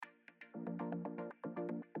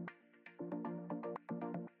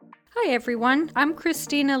Hi everyone, I'm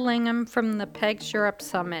Christina Lingham from the PEGS Europe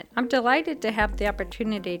Summit. I'm delighted to have the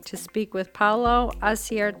opportunity to speak with Paolo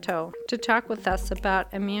Asierto to talk with us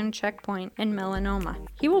about immune checkpoint and melanoma.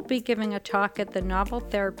 He will be giving a talk at the Novel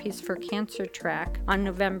Therapies for Cancer track on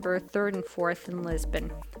November 3rd and 4th in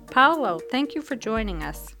Lisbon. Paolo, thank you for joining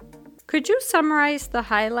us. Could you summarize the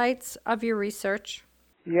highlights of your research?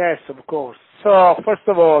 Yes, of course. So, first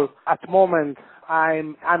of all, at the moment,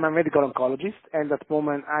 I'm a medical oncologist, and at the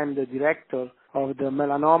moment, I'm the director of the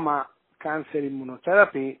Melanoma Cancer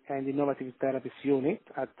Immunotherapy and Innovative Therapies Unit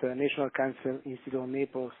at the National Cancer Institute of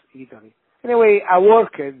Naples, Italy. Anyway, I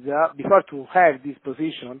worked, before to have this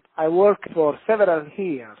position, I worked for several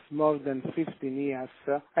years, more than 15 years,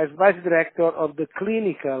 as vice director of the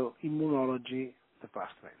clinical immunology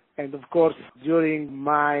department. And of course, during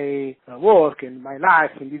my work and my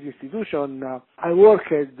life in this institution, I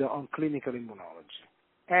worked on clinical immunology.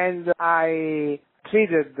 And I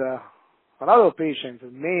treated a lot of patients,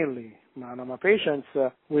 mainly melanoma patients,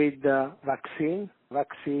 with vaccine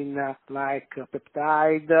like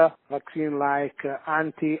peptide, vaccine like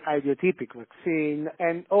anti-idiotypic vaccine,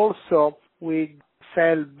 and also with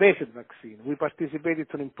cell-based vaccine. We participated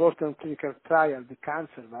in an important clinical trial, the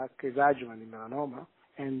CancerVac, adjuvant in melanoma,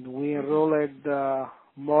 and we enrolled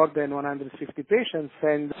more than 150 patients,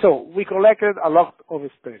 and so we collected a lot of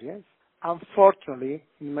experience. Unfortunately,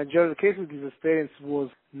 in the majority of cases, this experience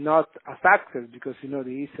was not a success because, the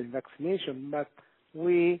history in vaccination, but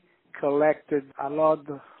we collected a lot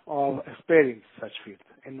of experience in such field,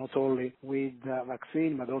 and not only with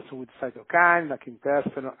vaccine, but also with cytokine, like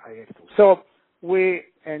interferon, IL-2. So we,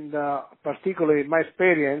 and particularly my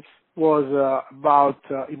experience, was about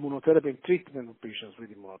immunotherapy and treatment of patients with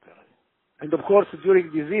immunotherapy. And of course,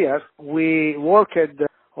 during these years, we worked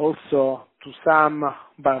also to some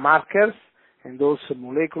biomarkers and also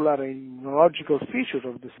molecular and immunological features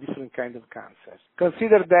of these different kinds of cancers.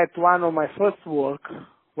 Consider that one of my first work,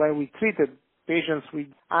 when we treated patients with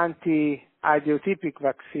anti-idiotypic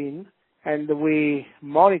vaccine, and we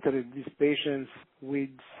monitored these patients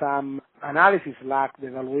with some analysis like the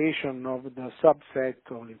evaluation of the subset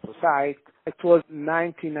of lymphocytes. It was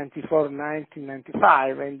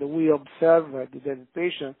 1994-1995, and we observed that the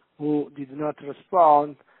patients who did not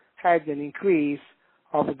respond had an increase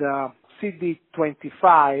of the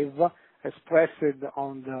CD25 expressed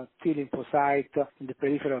on the T lymphocyte in the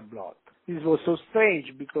peripheral blood. This was so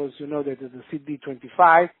strange because you know that the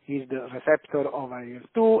CD25 is the receptor of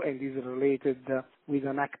IL-2 and is related with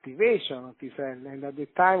an activation of T cell. And at the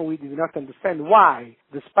time we did not understand why,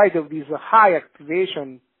 despite of this high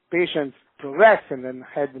activation, patients progressed and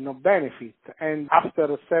had no benefit. And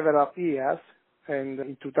after several years, and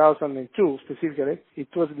in 2002 specifically,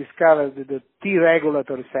 it was discovered that the T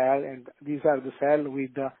regulatory cell, and these are the cells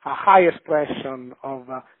with a high expression of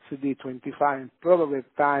CD25. Probably at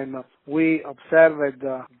the time we observed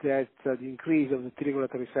that the increase of the T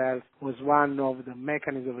regulatory cells was one of the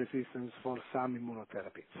mechanisms of resistance for some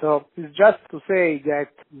immunotherapy. So it's just to say that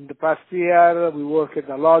in the past year we worked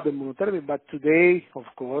a lot on immunotherapy, but today, of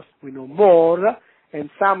course, we know more. And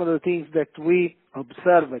some of the things that we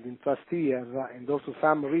observed in past years, and also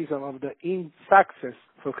some reason of the success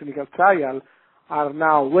for clinical trial, are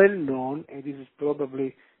now well known, and this is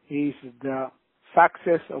probably the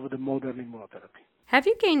success of the modern immunotherapy. Have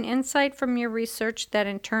you gained insight from your research that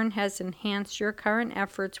in turn has enhanced your current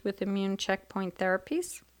efforts with immune checkpoint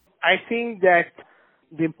therapies? I think that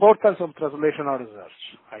the importance of translational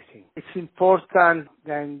research, it's important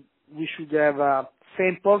that we should have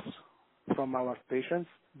samples from our patients,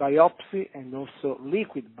 biopsy and also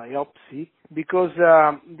liquid biopsy, because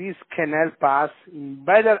this can help us in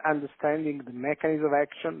better understanding the mechanism of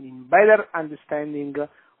action, in better understanding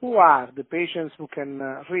who are the patients who can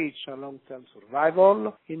reach a long-term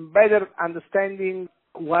survival, in better understanding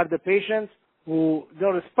who are the patients who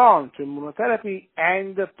don't respond to immunotherapy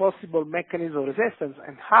and the possible mechanism of resistance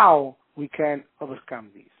and how we can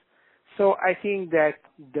overcome this. So I think that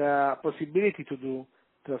the possibility to do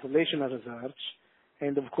translational research,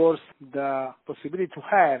 and of course the possibility to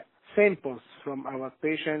have samples from our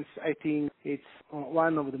patients, I think it's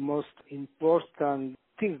one of the most important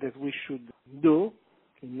things that we should do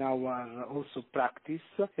in our also practice.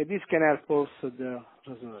 And this can help also the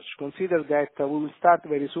research. Consider that we will start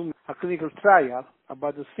very soon a clinical trial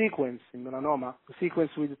about the sequence in melanoma, the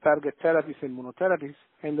sequence with target therapies and immunotherapies,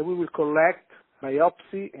 and we will collect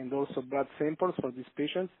biopsy and also blood samples for these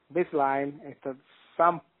patients, baseline at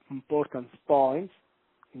some important points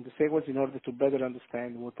in the sequence in order to better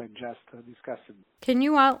understand what I just discussed. Can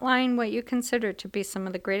you outline what you consider to be some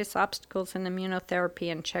of the greatest obstacles in immunotherapy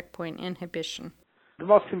and checkpoint inhibition? The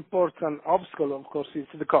most important obstacle, of course, is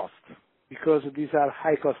the cost, because these are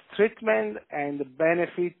high-cost treatment and the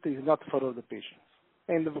benefit is not for all the patients.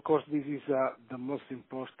 And of course, this is the most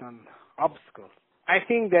important obstacle. I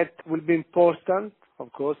think that will be important,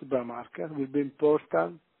 of course, the biomarker will be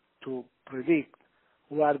important to predict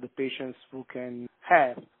who are the patients who can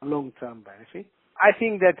have long-term benefit. I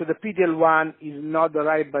think that the PD-L1 is not the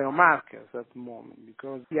right biomarker at the moment,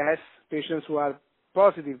 because yes, patients who are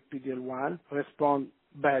positive PD-L1 respond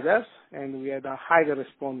better, and we had a higher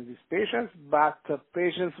response in these patients, but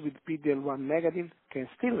patients with PD-L1 negative can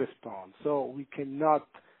still respond. So we cannot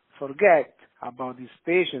forget about these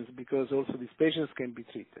patients, because also these patients can be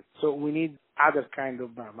treated. So we need other kind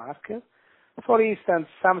of biomarker. For instance,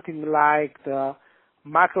 something like the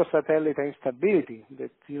macrosatellite instability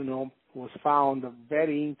that, was found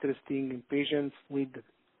very interesting in patients with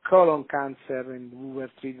colon cancer and who were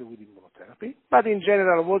treated with immunotherapy. But in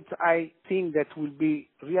general, what I think that will be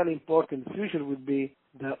really important in the future will be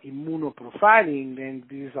the immunoprofiling, and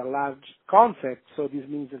this is a large concept. So this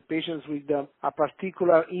means that patients with a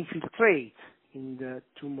particular infiltrate in the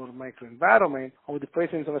tumor microenvironment, or the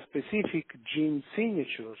presence of a specific gene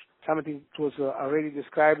signature, something that was already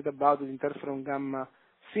described about the interferon gamma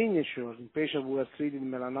signatures in patients who were treated in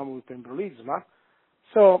melanoma with pembrolizumab.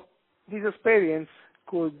 So this experience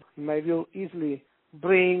could, in my view, easily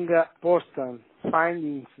bring important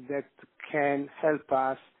findings that can help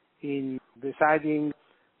us in deciding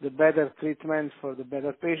the better treatment for the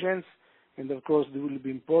better patients, and of course it will be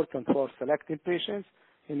important for selecting patients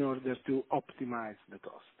in order to optimize the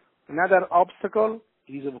cost. Another obstacle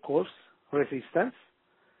is, of course, resistance,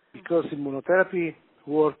 because immunotherapy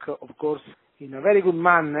works, of course, in a very good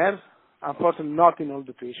manner, unfortunately not in all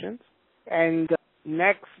the patients. And the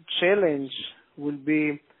next challenge will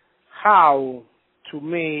be how to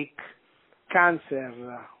make cancer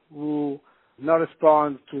who not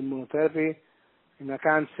respond to immunotherapy in a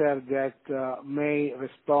cancer that may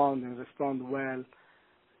respond and respond well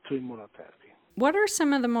to immunotherapy. What are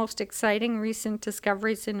some of the most exciting recent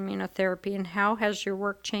discoveries in immunotherapy, and how has your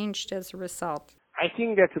work changed as a result? I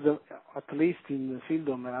think that at least in the field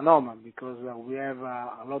of melanoma, because we have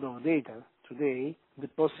a lot of data today, the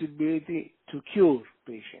possibility to cure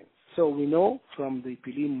patients. So we know from the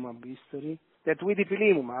ipilimumab history that with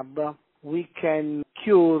ipilimumab we can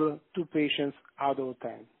cure 2 patients out of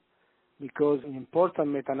 10, because an important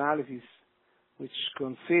meta-analysis which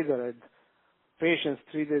considered patients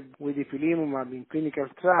treated with ipilimumab in clinical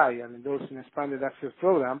trial and also in expanded access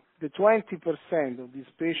program, the 20% of these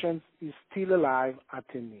patients is still alive at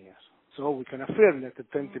 10 years. So we can affirm that the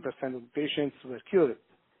 20% of the patients were cured.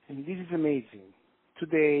 And this is amazing.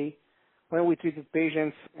 Today, when we treat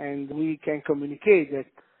patients and we can communicate that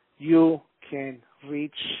you can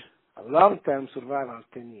reach a long-term survival of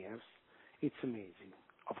 10 years, it's amazing.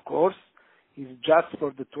 Of course, it's just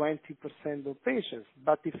for the 20% of patients.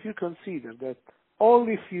 But if you consider that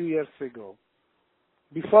only a few years ago,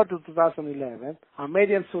 before 2011, our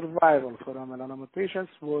median survival for our melanoma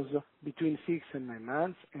patients was between 6 and 9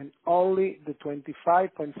 months, and only the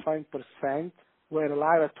 25.5% were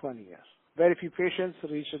alive at 20 years. Very few patients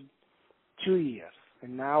reached 2 years,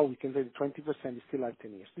 and now we can say that 20% is still at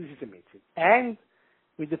 10 years. This is amazing. And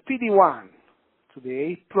with the PD-1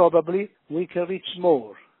 today, probably we can reach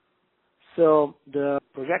more. So the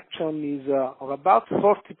projection is of about 40%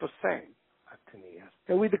 at 10 years.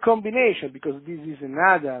 And with the combination, because this is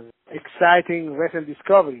another exciting recent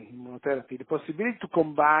discovery in immunotherapy, the possibility to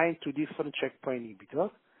combine 2 different checkpoint inhibitors,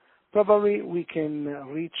 probably we can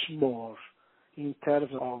reach more in terms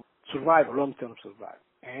of survival, long-term survival.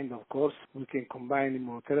 And of course, we can combine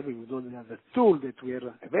immunotherapy with all the other tools that we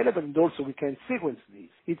are available, and also we can sequence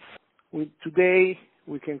these. Today,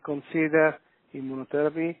 we can consider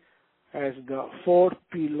immunotherapy as the 4th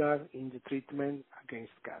pillar in the treatment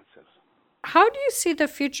against cancers. How do you see the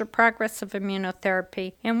future progress of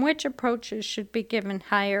immunotherapy, and which approaches should be given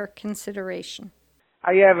higher consideration?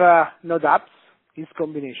 I have no doubts. It's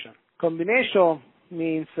combination. Combination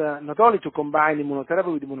means not only to combine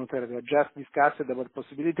immunotherapy with immunotherapy. I just discussed about the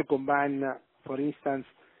possibility to combine, for instance,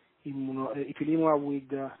 ipilimumab with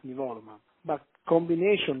nivolumab. But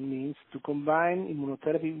combination means to combine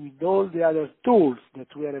immunotherapy with all the other tools that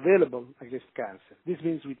were available against cancer. This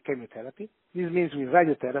means with chemotherapy. This means with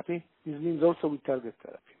radiotherapy. This means also with target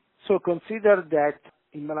therapy. So consider that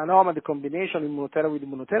in melanoma, the combination immunotherapy with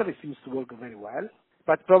immunotherapy seems to work very well,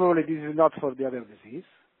 but probably this is not for the other disease.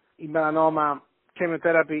 In melanoma,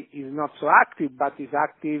 chemotherapy is not so active, but is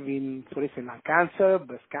active in, for instance, lung cancer,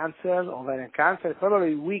 breast cancer, ovarian cancer.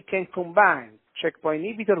 Probably we can combine checkpoint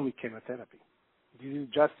inhibitor with chemotherapy. This is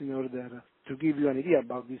just in order to give you an idea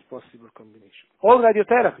about this possible combination. All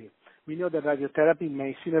radiotherapy. We know that radiotherapy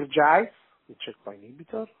may synergize with checkpoint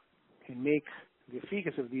inhibitor and make the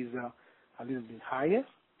efficacy of these a little bit higher,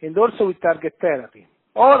 and also with target therapy.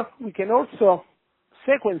 Or we can also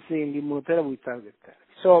sequencing immunotherapy with target therapy.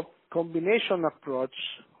 So combination approach,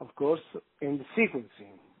 of course, and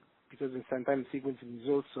sequencing, because sometimes sequencing is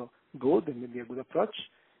also good and maybe a good approach,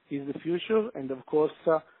 is the future. And of course,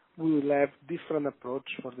 we will have different approach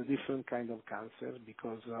for the different kind of cancer,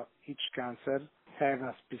 because each cancer have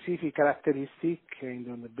a specific characteristic,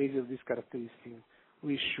 and on the basis of this characteristic,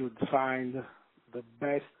 we should find the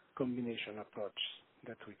best combination approach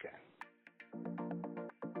that we can.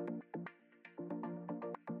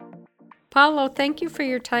 Paolo, thank you for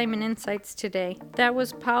your time and insights today. That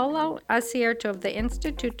was Paolo Asierto of the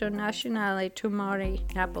Istituto Nazionale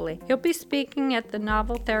Tumori, Napoli. He'll be speaking at the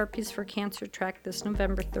Novel Therapies for Cancer track this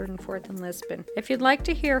November 3rd and 4th in Lisbon. If you'd like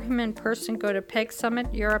to hear him in person, go to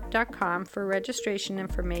PEGSummitEurope.com for registration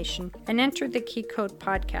information and enter the key code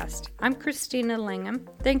podcast. I'm Christina Lingham.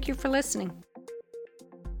 Thank you for listening.